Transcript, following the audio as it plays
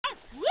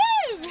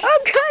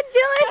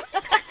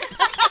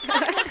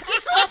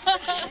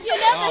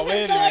Oh,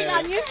 wait a minute.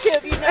 on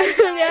YouTube, you know.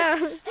 Yeah.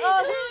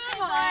 Oh,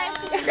 come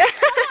on.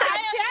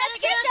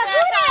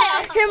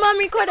 Here, Mom,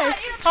 record us.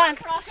 Hold on.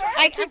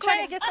 I'm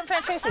trying to get some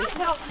French faces.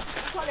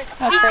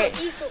 That's great.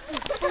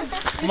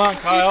 Come on,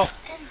 Kyle.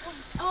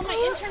 Kyle,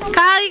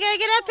 you gotta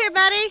get up here,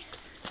 buddy.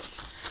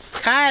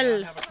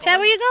 Kyle. Chad,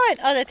 where you going?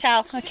 Oh, the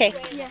towel. Okay.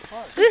 Yeah.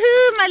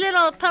 Woohoo, my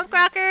little punk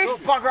rocker. Go,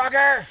 punk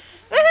rocker.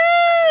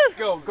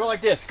 Woohoo! Go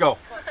like this. Go.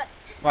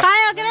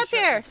 Kyle, get up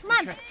here. Come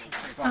on.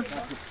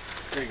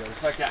 There you go.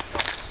 Just like that.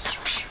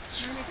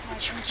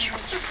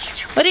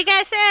 What do you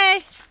guys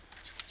say?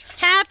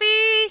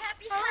 Happy?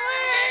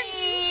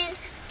 Halloween.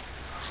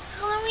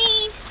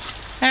 Halloween.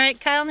 All right,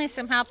 Kyle needs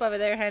some help over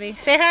there, honey.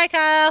 Say hi,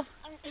 Kyle.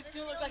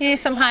 He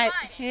needs some help.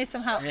 He needs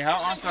some help. Need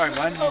help? I'm sorry,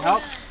 bud. Need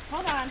help?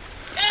 Hold on.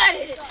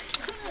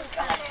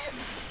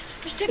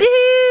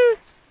 Woohoo!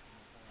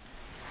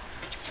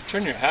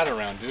 Turn your hat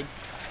around, dude.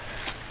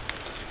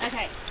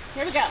 Okay,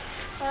 here we go.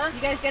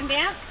 You guys gonna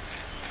dance?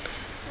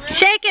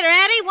 Shake it,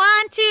 ready?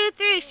 1, 2,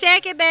 3.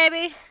 Shake it,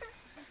 baby.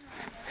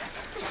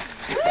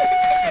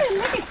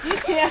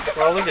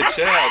 Oh, look at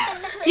Chad.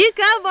 You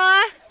go,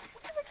 boy.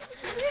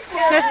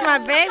 That's my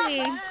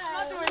baby.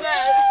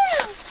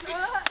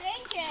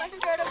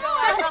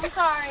 I'm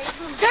sorry.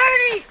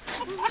 Dirty.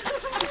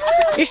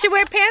 You should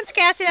wear pants,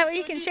 Cassie. That way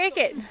you can shake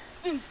it.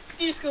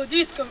 Disco,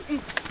 disco.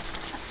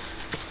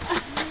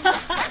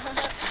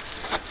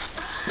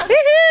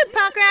 Woohoo,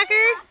 punk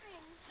rocker.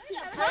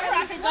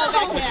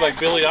 Looks like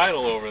Billy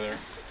Idol over there.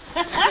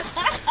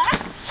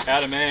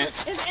 Adamant.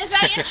 Is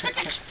that your trick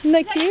or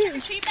Look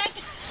cute. treat bag?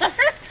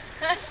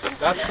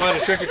 That's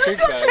quite a trick-or-treat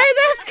bag. Hey,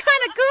 that's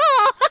kind of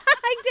cool.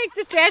 I can take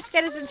the trash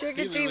can as a trick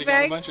or He treat literally got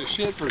a bag. bunch of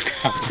shit for Kyle,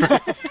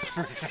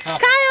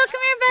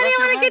 come here, buddy.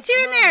 I want to get you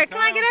in there. Come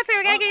on, get up here.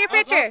 We gotta get your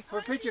picture. For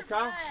a picture,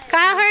 Kyle.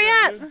 Kyle, hurry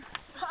up.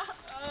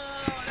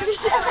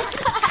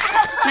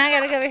 Now I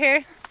gotta go over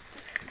here.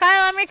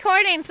 Kyle, I'm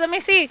recording, so let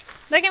me see.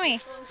 Look at me.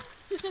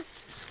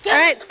 All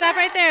right, stop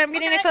right there. I'm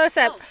getting a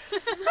close-up.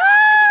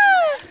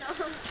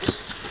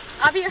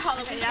 I'll be your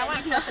Halloween. Yeah, I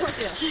want to close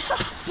too.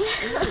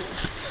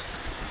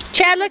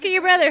 Chad, look at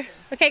your brother.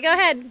 Okay, go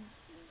ahead.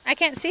 I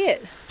can't see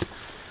it.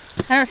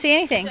 I don't see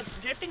anything. Is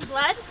it dripping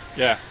blood?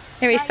 Yeah.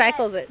 It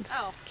recycles it.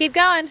 Oh. Keep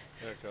going.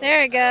 There it goes.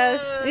 There it goes.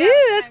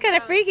 Ooh, that's kind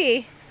of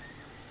freaky.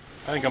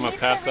 I think I'm going to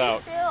pass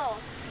out.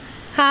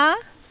 Huh?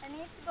 I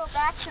need to go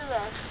back to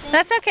the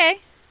That's okay.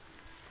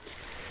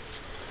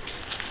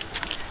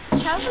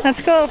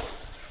 That's cool.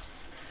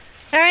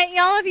 All right,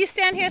 y'all of you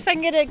stand here so I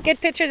can get a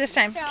good picture this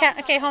time.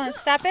 Okay, hold on.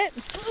 Stop it.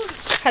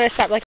 How do I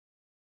stop? Like